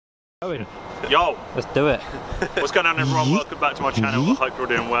Yo! Let's do it. What's going on, everyone? Welcome back to my channel. I hope you're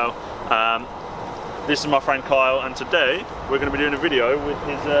all doing well. This is my friend Kyle, and today we're going to be doing a video with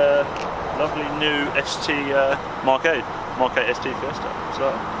his lovely new ST Mark 8 ST Fiesta.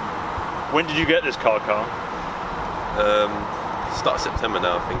 So, when did you get this car, Kyle? Start of September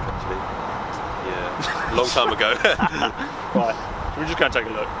now, I think, actually. Yeah, a long time ago. Right, so we're just going to take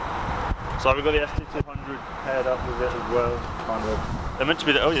a look. So we've got the ST200 paired up with it as well, kind of. They're meant to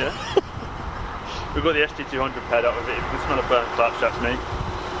be the, oh yeah. We've got the ST200 paired up with it. If it's not a burnt clutch, that's me.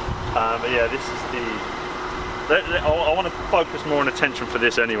 But yeah, this is the... I want to focus more on attention for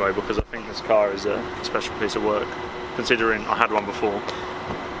this anyway, because I think this car is a special piece of work, considering I had one before.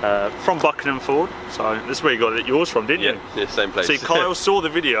 From Buckingham Ford, so this is where you got it yours from, didn't you? Yeah, same place. See, Kyle saw the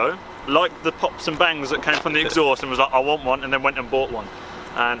video, liked the pops and bangs that came from the exhaust and was like, I want one, and then went and bought one.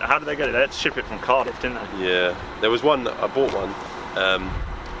 And how did they get it? They had to ship it from Cardiff, didn't they? Yeah, there was one, I bought one,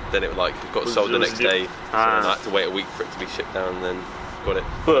 then it got sold the next day, so I had to wait a week for it to be shipped down, and then got it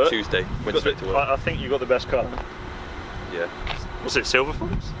on Tuesday, went straight to work. I think you got the best car. Yeah. Was it Silver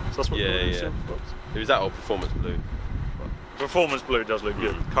Fox? That's what yeah. It was that or Performance Blue. Performance Blue does look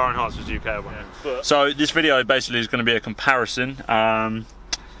good. Car Enhancer's UK one. Yeah. So this video basically is going to be a comparison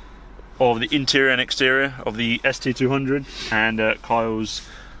of the interior and exterior of the ST200 and Kyle's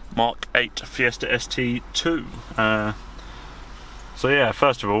Mark 8 Fiesta ST2. So yeah,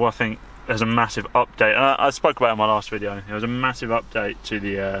 first of all, I think there's a massive update. I spoke about it in my last video. There was a massive update to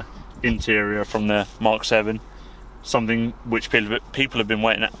the interior from the Mark 7. Something which people have been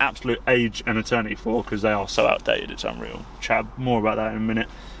waiting an absolute age and eternity for, because they are so outdated, it's unreal. Chat more about that in a minute.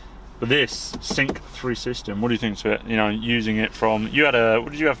 But this St200 system, what do you think to it? You know, using it from, you had a,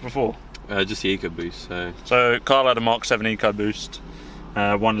 what did you have before? Just the EcoBoost. So Kyle had a Mark 7 EcoBoost,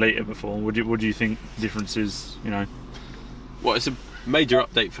 1 litre before. What do you think the difference is, you know? Well, it's a major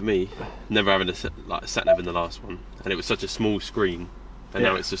update for me, never having a sat nav in the last one. And it was such a small screen, and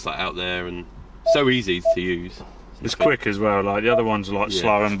now it's just like out there and so easy to use. It's quick as well, like the other ones are like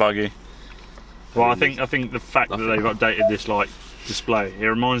slow and buggy. Well, I think the fact that they've updated this like display, it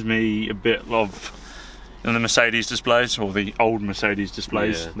reminds me a bit of the Mercedes displays, or the old Mercedes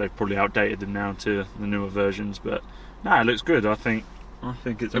displays. Yeah. They've probably outdated them now to the newer versions, but no, it looks good. I think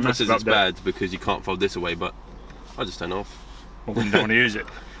it's a massive update. It's bad because you can't fold this away, but I just turn it off. Well, you don't want to use it.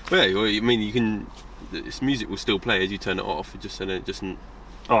 Well, I mean, you can. This music will still play as you turn it off. It just so it doesn't.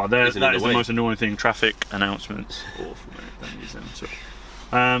 Oh, that is the most annoying thing. Traffic announcements. Awful, mate. Don't use them. So.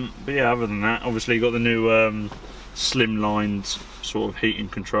 But yeah, other than that, obviously you got the new slimlined sort of heating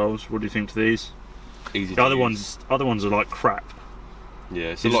controls. What do you think to these? Easy. The other ones are like crap. Yeah,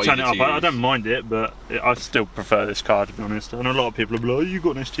 it's you a lot turn it up. to use. I don't mind it, but I still prefer this car, to be honest. I know a lot of people are like, "Oh, you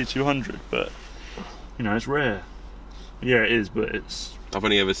got an ST200," but you know, it's rare. Yeah, it is, but it's. I've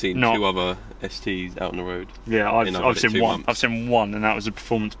only ever seen 2 other STs out on the road. Yeah, I've seen one. I've seen one, and that was a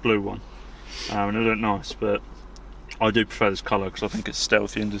Performance Blue one, and it looked nice. But I do prefer this colour because I think it's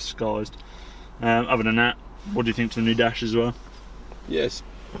stealthy and disguised. Other than that, what do you think to the new dash as well? Yes,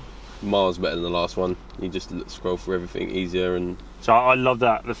 miles better than the last one. You just scroll through everything easier, and so I love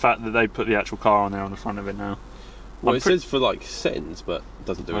that, the fact that they put the actual car on there on the front of it now. Well, it says for like settings, but it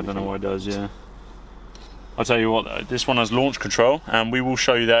doesn't do anything. I don't know what it does. Yeah. I'll tell you what though, this one has launch control, and we will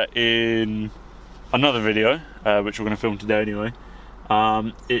show you that in another video, which we're going to film today anyway.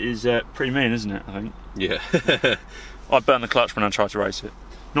 It is pretty mean, isn't it, I think? Yeah. I burnt the clutch when I tried to race it.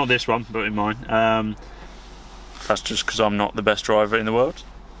 Not this one, but in mine. That's just because I'm not the best driver in the world.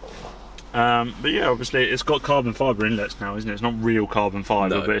 But yeah, obviously it's got carbon fibre inlets now, isn't it? It's not real carbon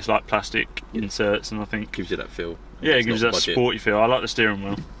fibre, but it's like plastic inserts, and I think... Gives you that feel. Yeah, it gives you that sporty feel. I like the steering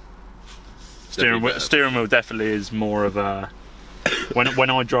wheel. Steering wheel definitely is more of a... when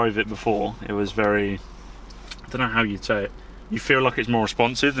I drove it before, it was very... I don't know how you'd say it. You feel like it's more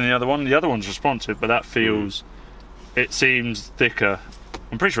responsive than the other one. The other one's responsive, but that feels... It seems thicker.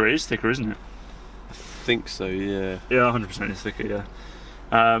 I'm pretty sure it is thicker, isn't it? I think so, yeah. Yeah, 100% it's thicker, yeah.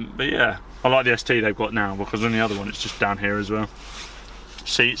 But yeah, I like the ST they've got now, because on the other one it's just down here as well.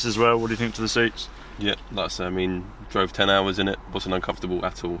 Seats as well, what do you think to the seats? Yeah, I mean, drove 10 hours in it, wasn't uncomfortable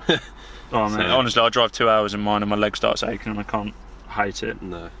at all. Oh man, honestly, I drive 2 hours in mine and my leg starts aching and I can't hate it.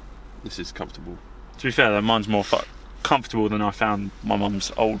 No, this is comfortable. To be fair though, mine's more comfortable than I found my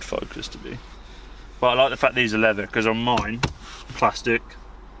mum's old Focus to be. But I like the fact these are leather, because on mine, plastic.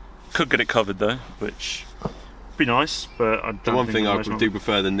 Could get it covered though, which would be nice, but I don't. The one thing I do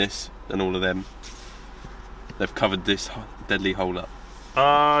prefer than this, than all of them, they've covered this deadly hole up.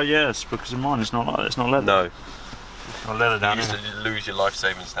 Yes, because in mine it's not like that, it's not leather. No. It's not leather down here. You used to lose your life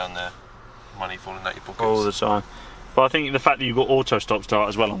savings down there. Money falling out your pockets. All the time. But I think the fact that you've got auto stop start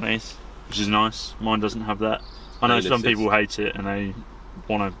as well on these, which is nice. Mine doesn't have that. I know some people hate it and they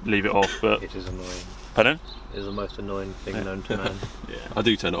want to leave it off, but it is annoying. Pardon? It is the most annoying thing known to man. Yeah, I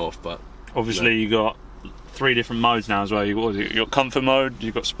do turn it off, but obviously you got 3 different modes now as well. You've got comfort mode,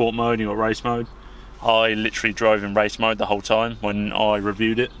 you've got sport mode, you've got race mode. I literally drove in race mode the whole time when I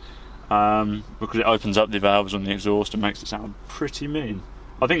reviewed it, because it opens up the valves on the exhaust and makes it sound pretty mean.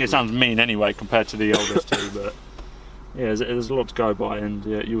 I think it sounds mean anyway compared to the old ST, but yeah, there's a lot to go by, and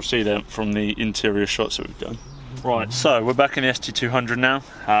you'll see that from the interior shots that we've done. Right, so we're back in the ST200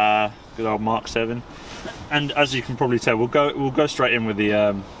 now, good old Mark 7, and as you can probably tell, we'll go straight in with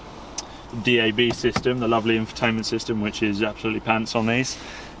the DAB system, the lovely infotainment system, which is absolutely pants on these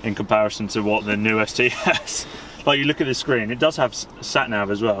in comparison to what the new ST has. Like, you look at the screen, it does have sat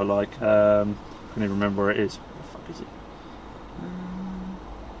nav as well. Like, I can't even remember where it is. What the fuck is it?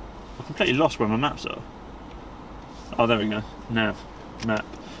 I'm completely lost where my maps are. Oh, there we go. Nav, map.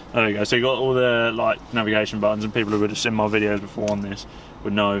 There we go. So you got all the like navigation buttons, and people who would have seen my videos before on this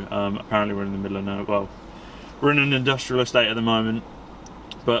would know. Apparently, we're in the middle of nowhere. Well, we're in an industrial estate at the moment.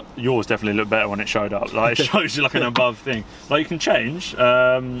 But yours definitely looked better when it showed up. Like, it shows you like an above thing. Like, you can change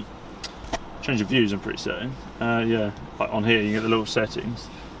your views, I'm pretty certain. Yeah, like on here you get the little settings.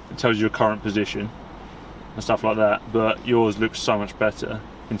 It tells you your current position and stuff like that. But yours looks so much better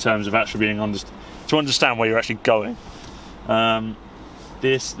in terms of actually being to understand where you're actually going. The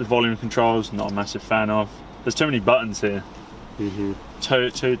volume controls, not a massive fan of. There's too many buttons here.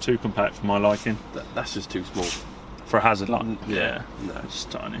 Too compact for my liking. That's just too small. For a hazard light, yeah, no, it's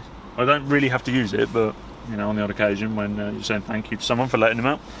tiny. I don't really have to use it, but you know, on the odd occasion when you're saying thank you to someone for letting them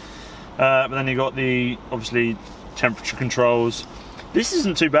out. But then you got the obviously temperature controls. This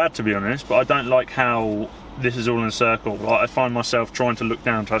isn't too bad, to be honest, but I don't like how this is all in a circle. Like, I find myself trying to look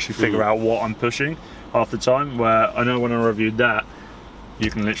down to actually figure out what I'm pushing half the time. Where I know when I reviewed that, you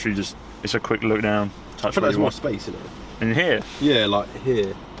can literally it's a quick look down. Touch I feel like there's more space in it. In here? Yeah, like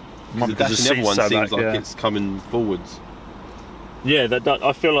here. The dash in the other one seems like it's coming forwards. Yeah,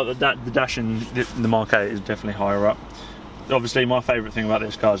 I feel like the dash in the Mark 8 is definitely higher up. Obviously, my favourite thing about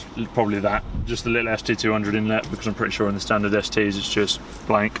this car is probably that, just the little ST200 inlet, because I'm pretty sure in the standard STs it's just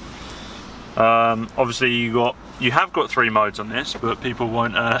blank. Obviously, you have got 3 modes on this, but people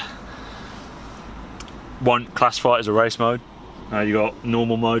won't classify it as a race mode. You got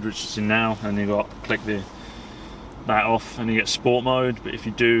normal mode, which is in now, and you got click that off and you get sport mode, but if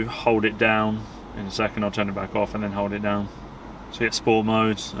you do hold it down in a second, I'll turn it back off and then hold it down, so you get sport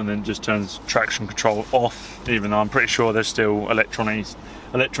mode, and then just turns traction control off, even though I'm pretty sure there's still electronic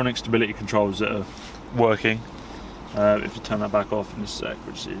stability controls that are working. If you turn that back off in a sec,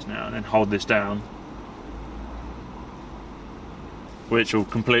 which it is now, and then hold this down, which will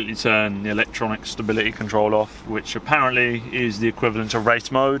completely turn the electronic stability control off, which apparently is the equivalent to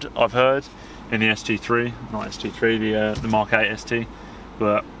race mode, I've heard, in the ST3, not ST3, the Mark 8 ST.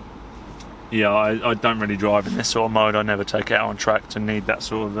 But yeah, I don't really drive in this sort of mode. I never take it out on track to need that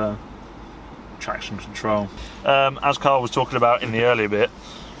sort of traction control. As Carl was talking about in the earlier bit,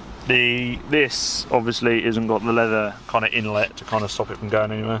 this obviously isn't got the leather kind of inlet to kind of stop it from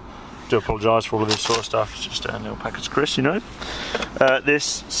going anywhere. Do apologise for all of this sort of stuff. It's just a little package of crisps, you know.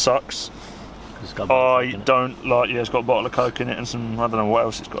 This sucks. I don't like. Yeah, it's got a bottle of Coke in it and some, I don't know what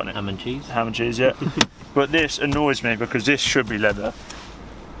else it's got in it. Ham and cheese. Ham and cheese, yeah. But this annoys me because this should be leather.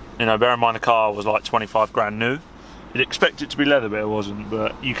 You know, bear in mind the car was like 25 grand new. You'd expect it to be leather, but it wasn't.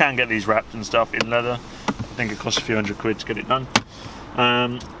 But you can get these wrapped and stuff in leather. I think it costs a few £100 to get it done.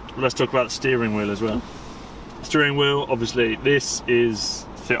 Let's talk about the steering wheel as well. Steering wheel, obviously, this is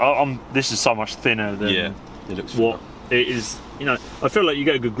this is so much thinner than it looks what it is. You know, I feel like you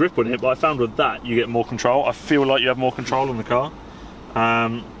get a good grip on it, but I found with that you get more control. I feel like you have more control on the car.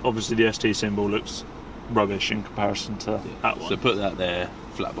 Obviously, the ST symbol looks rubbish in comparison to that one. So put that there,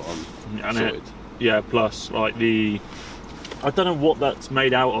 flat bottom, and sorted. Plus like I don't know what that's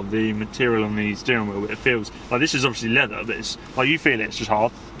made out of, the material on the steering wheel, but it feels like this is obviously leather, but it's like you feel it's just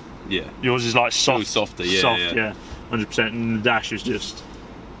hard. Yeah. Yours is like soft. Softer, soft, 100%. And the dash is just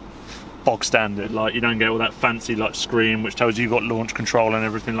bog standard. Like, you don't get all that fancy like screen which tells you you've got launch control and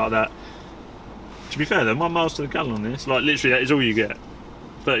everything like that. To be fair though, my miles to the gallon on this, like literally that is all you get.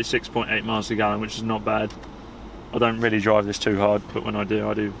 36.8 miles to the gallon, which is not bad. I don't really drive this too hard, but when I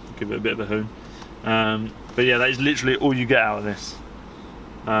do give it a bit of a hoon. But yeah, that is literally all you get out of this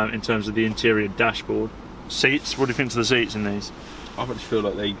in terms of the interior dashboard. Seats, what do you think to the seats in these? I just feel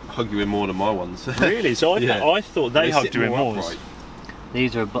like they hug you in more than my ones. Really? So I thought they hugged you in more. Upright.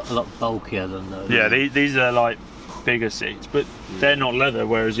 These are a lot bulkier than those. Yeah, these are like bigger seats, but they're not leather,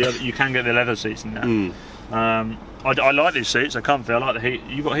 whereas the other, you can get the leather seats in there. I like these seats, they're comfy. I like the heat.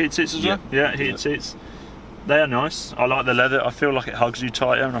 You got heated seats as well? Yeah, heated seats. They are nice. I like the leather. I feel like it hugs you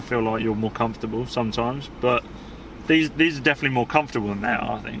tighter, and I feel like you're more comfortable sometimes. But these are definitely more comfortable than they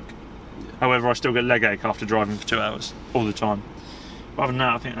are, I think. However, I still get leg ache after driving for 2 hours all the time. But other than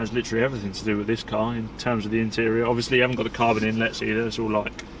that, I think there's literally everything to do with this car in terms of the interior. Obviously, you haven't got the carbon inlets either. It's all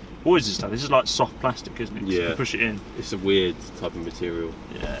like, what is this stuff? This is like soft plastic, isn't it? Yeah. You can push it in. It's a weird type of material.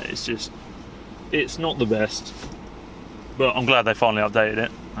 Yeah, it's just, it's not the best. But I'm glad they finally updated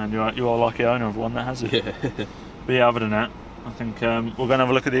it, and you are a lucky owner of one that has it. Yeah. But yeah, other than that, I think we're going to have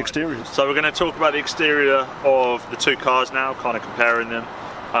a look at the exteriors. So we're going to talk about the exterior of the two cars now, kind of comparing them.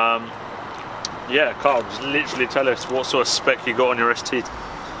 Yeah, Carl, just literally tell us what sort of spec you got on your ST2.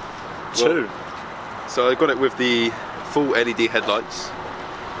 Well, so I got it with the full LED headlights,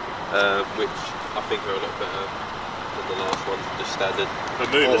 which I think are a lot better than the last ones, just standard.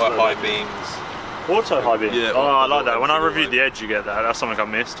 Auto high beams. Auto high beams? Yeah. Oh, I like that. When I reviewed the Edge, you get that. That's something I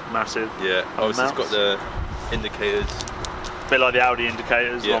missed. Massive. Yeah. Obviously, it's got the indicators. A bit like the Audi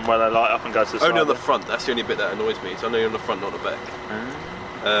indicators, one where they light up and go to the side. Only on the front. That's the only bit that annoys me. It's only on the front, not the back.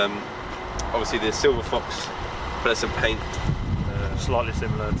 Obviously, the Silver Fox, but there's some paint. Slightly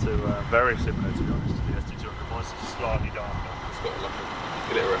similar to, very similar to be honest, to the ST200. Mine's slightly darker. It's got like a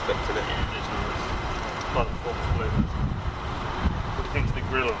glitter effect in it. Yeah, it's nice. Like the performance blue. What do you think of the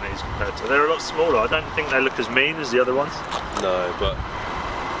grille on these compared to? They're a lot smaller. I don't think they look as mean as the other ones. No, but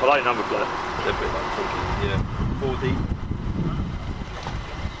I like number plate. They're a bit like funky. Yeah. 4D.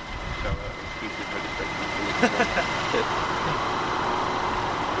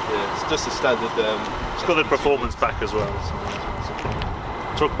 Yeah, it's just a standard. It's got the performance pack as well.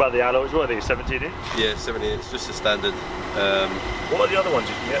 Talk about the alloys. What are these? 17-inch? Yeah, 17-inch. Just a standard. What are the other ones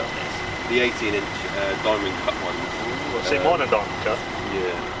you can get on these? The 18-inch diamond cut ones. I've seen mine are diamond cut.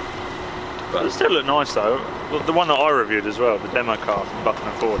 Yeah. But they still look nice though. The one that I reviewed as well, the demo car from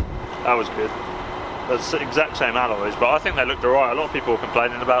Buckingham Ford, that was good. That's the exact same alloys, but I think they looked alright. A lot of people were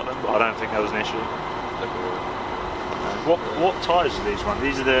complaining about them, but I don't think that was an issue. What tyres are these ones?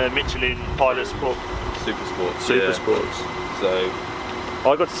 These are the Michelin Pilot Sport. Super Sports. Super Sports. So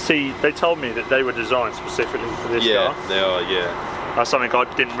I got to see, they told me that they were designed specifically for this car. Yeah, they are, yeah. That's something I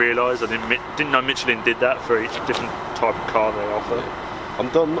didn't realise. I didn't know Michelin did that for each different type of car they offer. Yeah. I'm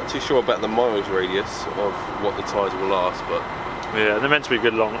not too sure about the mileage radius of what the tyres will last, but yeah, they're meant to be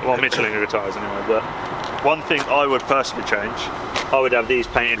good long, well Michelin are good tyres anyway, but one thing I would personally change, I would have these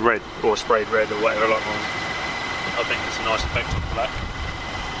painted red or sprayed red or whatever like mine. I think it's a nice effect on black.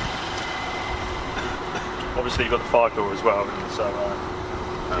 Obviously you've got the 5-door as well, so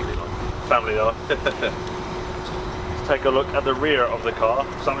family life. Let's take a look at the rear of the car.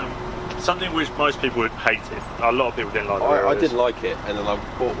 Something which most people hated. A lot of people didn't like the rear. I did like it, and then I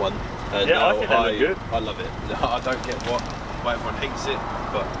bought one. And yeah, I think they look good. I love it. I don't get why everyone hates it,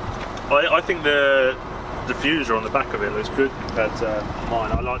 but I think the diffuser on the back of it looks good compared to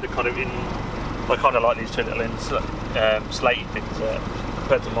mine. I like the kind of I kind of like these two little slaty things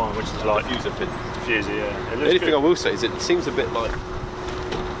compared to mine, which is like diffuser fin. Diffuser, yeah. The only thing I will say is it seems a bit like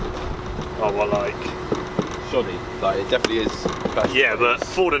shoddy. Like it definitely is. Yeah, but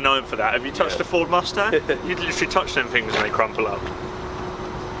Ford are known for that. Have you touched a Ford Mustang? You'd literally touch them things and they crumple up.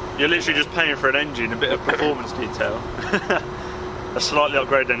 You're literally just paying for an engine, a bit of performance detail, a slightly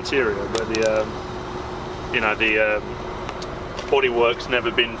upgraded interior, but the bodywork's never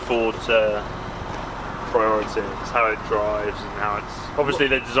been Ford's priority. It's how it drives and how it's. Obviously,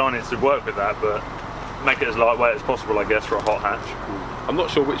 they're designing it to work with that, but make it as lightweight as possible, I guess, for a hot hatch. I'm not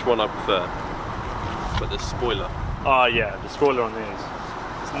sure which one I prefer, but the spoiler. Oh yeah, the spoiler on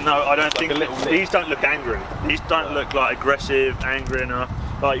these. No, I don't think these don't look angry. These don't look like aggressive, angry enough.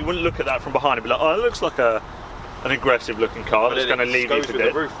 Like you wouldn't look at that from behind and be like, oh, it looks like an aggressive looking car that's going to leave you for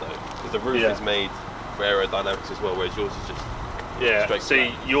dead. The roof though, because the roof is made for aerodynamics as well, whereas yours is just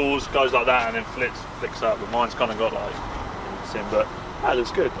see, yours goes like that and then flicks up, but mine's kind of got like but that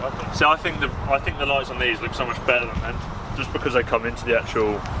looks good. I think. So I think the lights on these look so much better than them, just because they come into the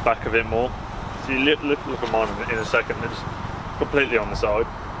actual back of it more. So you look at mine in a second, it's completely on the side.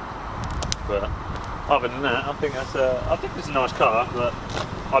 But other than that, I think it's a nice car, but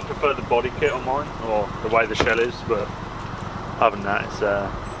I prefer the body kit on mine, or the way the shell is, but other than that, it's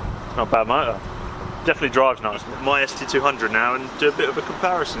not a bad motor. Definitely drives nice. My ST200 now, and do a bit of a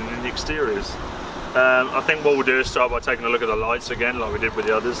comparison in the exteriors. I think what we'll do is start by taking a look at the lights again, like we did with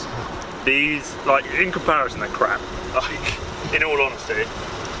the others. These, like, in comparison, they're crap. Like, in all honesty,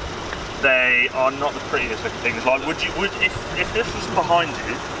 they are not the prettiest looking things. Like, if this was behind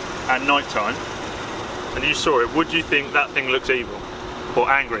you at night time and you saw it, would you think that thing looks evil? or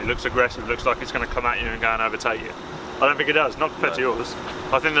angry. It looks aggressive. It looks like it's going to come at you and go and overtake you. I don't think it does. Not compared to yours.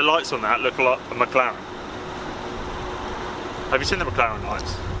 I think the lights on that look a lot a McLaren. Have you seen the McLaren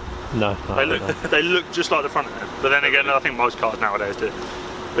lights? No. They look just like the front of them. But then again, I think most cars nowadays do.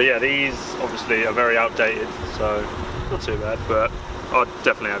 But yeah, these obviously are very outdated, so not too bad. But I'd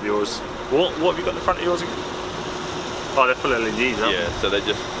definitely have yours. What have you got in the front of yours again? Oh, they're full LEDs, aren't they? Yeah, so they're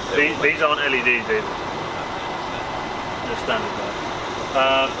just... These aren't LEDs, they're standard though.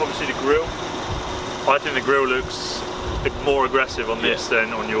 Obviously the grille. I think the grille looks more aggressive on this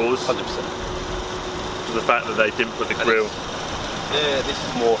than on yours. 100%. To the fact that they didn't put the grille. Yeah, this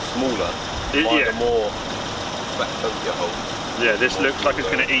is more smaller. More back your holes. Yeah, this looks like it's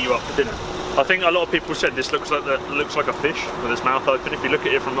going to eat you up for dinner. I think a lot of people said this looks like a fish with its mouth open. If you look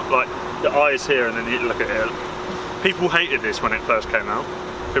at it from like the eyes here and then you look at it, people hated this when it first came out.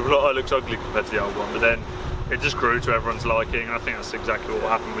 People were like, oh, it looks ugly compared to the old one, but then it just grew to everyone's liking, and I think that's exactly what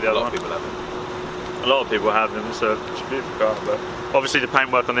happened with the other one. A lot of people have them. It's a beautiful car, but obviously the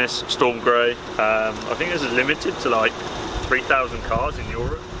paintwork on this, storm grey. I think this is limited to like 3,000 cars in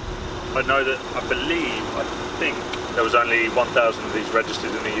Europe. I think there was only 1,000 of these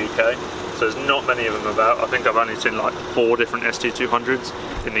registered in the UK, so there's not many of them about. I think I've only seen like 4 different ST200s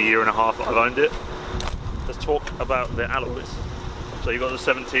in the year and a half that I've owned it. Let's talk about the alloys. So you've got the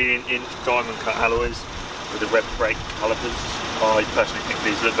 17-inch diamond cut alloys with the red brake calipers. I personally think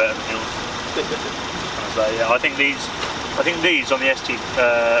these look better than yours. So yeah, I think these on the ST,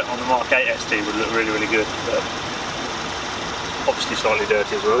 on the Mark 8 ST would look really, really good. But obviously slightly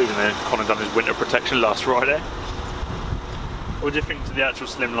dirty as well, even though Connor done his winter protection last Friday. What do you think to the actual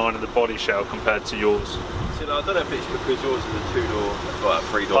slim line of the body shell compared to yours? See, I don't know if it's because yours is a 2-door, well, a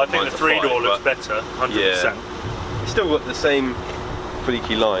 3-door. I think the 3-door looks better, 100%. Yeah. It's still got the same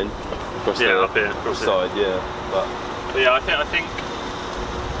fleeky line across the up here, side, But yeah, I think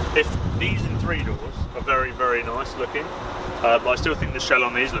if these in 3 doors are very, very nice looking, but I still think the shell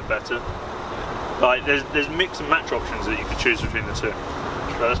on these look better. Like there's mix and match options that you can choose between the two.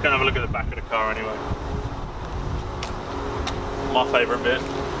 So let's go and have a look at the back of the car anyway. My favourite bit,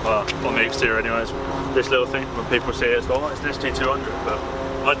 well, on the exterior anyways, this little thing, when people see it, it's like, oh, it's an ST200, but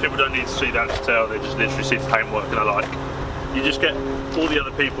most people don't need to see that to tell, they just literally see the paintwork and they're like, you just get all the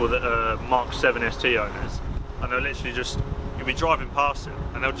other people that are Mark 7 ST owners, and they'll literally just, you'll be driving past it,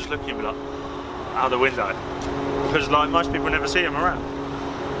 and they'll just look at you and be like, out the window, because like most people never see them around.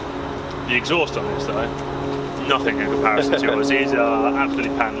 The exhaust on this though, nothing in comparison to yours. These are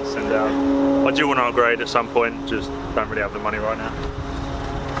absolutely pants, and I do want to upgrade at some point, just don't really have the money right now.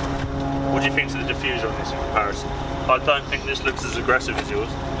 What do you think to the diffuser on this in comparison? I don't think this looks as aggressive as yours.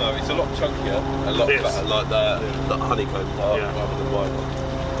 No, it's a lot chunkier, a lot better, like that honeycomb part rather than my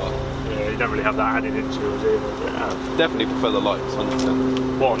one. Yeah, you don't really have that added into yours either. Definitely prefer the lights,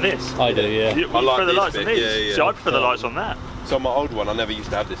 100%. What, on this? I do, yeah. You prefer the lights on these? Yeah. See, I prefer the lights on that. So on my old one, I never used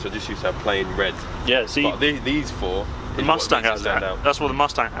to have this, I just used to have plain red. Yeah, see, but these 4, the Mustang has that. That's what the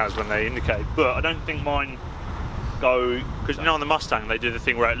Mustang has when they indicate. But I don't think mine go, because you know on the Mustang they do the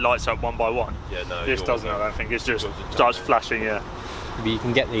thing where it lights up one by one. Yeah, no. This doesn't, I don't think. It's just starts flashing, yeah. But you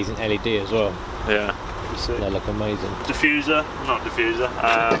can get these in LED as well. Yeah. They look amazing. Diffuser, not diffuser,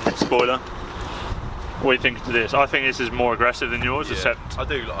 spoiler. What do you think to this? I think this is more aggressive than yours, except I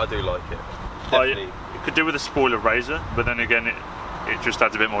do like it. Definitely. It could do with a spoiler razor, but then again it just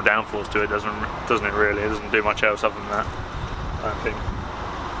adds a bit more downforce to it, doesn't it really? It doesn't do much else other than that, I don't think.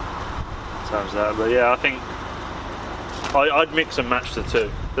 Sounds that, but yeah, I think I'd mix and match the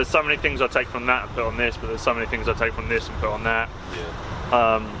two. There's so many things I take from that and put on this, but there's so many things I take from this and put on that.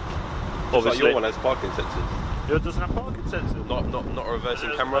 Yeah. Obviously, like your one has parking sensors. Yours doesn't have parking sensors. Not a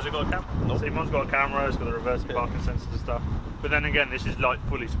reversing camera. Has it got a camera? Nope. See, mine's got a camera. It's got the reversing parking sensors and stuff. But then again, this is like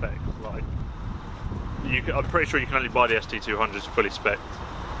fully spec. Like, I'm pretty sure you can only buy the ST200s fully spec.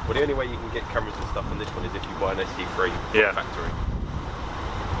 Well, the only way you can get cameras and stuff on this one is if you buy an ST3 factory.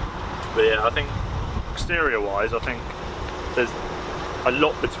 But yeah, I think exterior-wise, I think there's a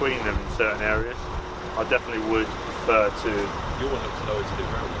lot between them in certain areas. I definitely would prefer to. Your one looks lower to the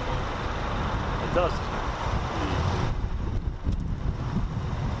ground. It does.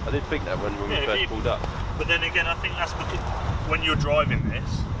 I did think that when we first pulled up. But then again, I think that's because when you're driving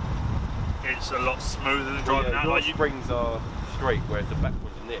this, it's a lot smoother than driving that. Your springs are straight, whereas the back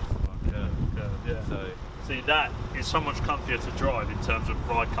ones are this. Yeah. So see, that is so much comfier to drive in terms of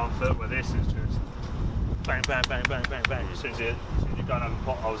ride comfort, where this is just bang, bang, bang, bang, bang, bang. As soon as you're going over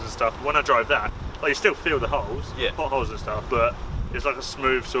potholes and stuff. When I drive that, like, you still feel the holes, potholes and stuff, but it's like a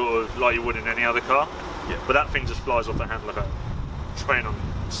smooth sort of, like you would in any other car. Yeah. But that thing just flies off the handle like a train on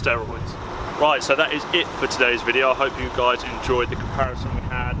steroids. Right, so that is it for today's video. I hope you guys enjoyed the comparison we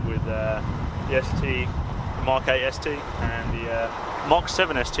had with the ST, the Mark 8 ST and the Mark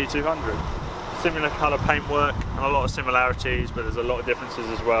 7 ST200. Similar colour paintwork and a lot of similarities, but there's a lot of differences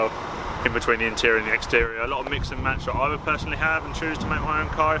as well in between the interior and the exterior. A lot of mix and match that I would personally have and choose to make my own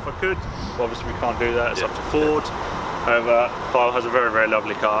car if I could. But obviously we can't do that, it's up to Ford. However, Kyle has a very, very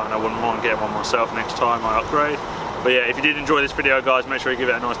lovely car and I wouldn't mind getting one myself next time I upgrade. But yeah, if you did enjoy this video guys, make sure you give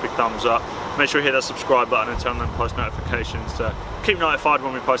it a nice big thumbs up. Make sure you hit that subscribe button and turn on post notifications to keep notified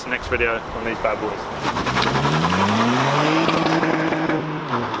when we post the next video on these bad boys.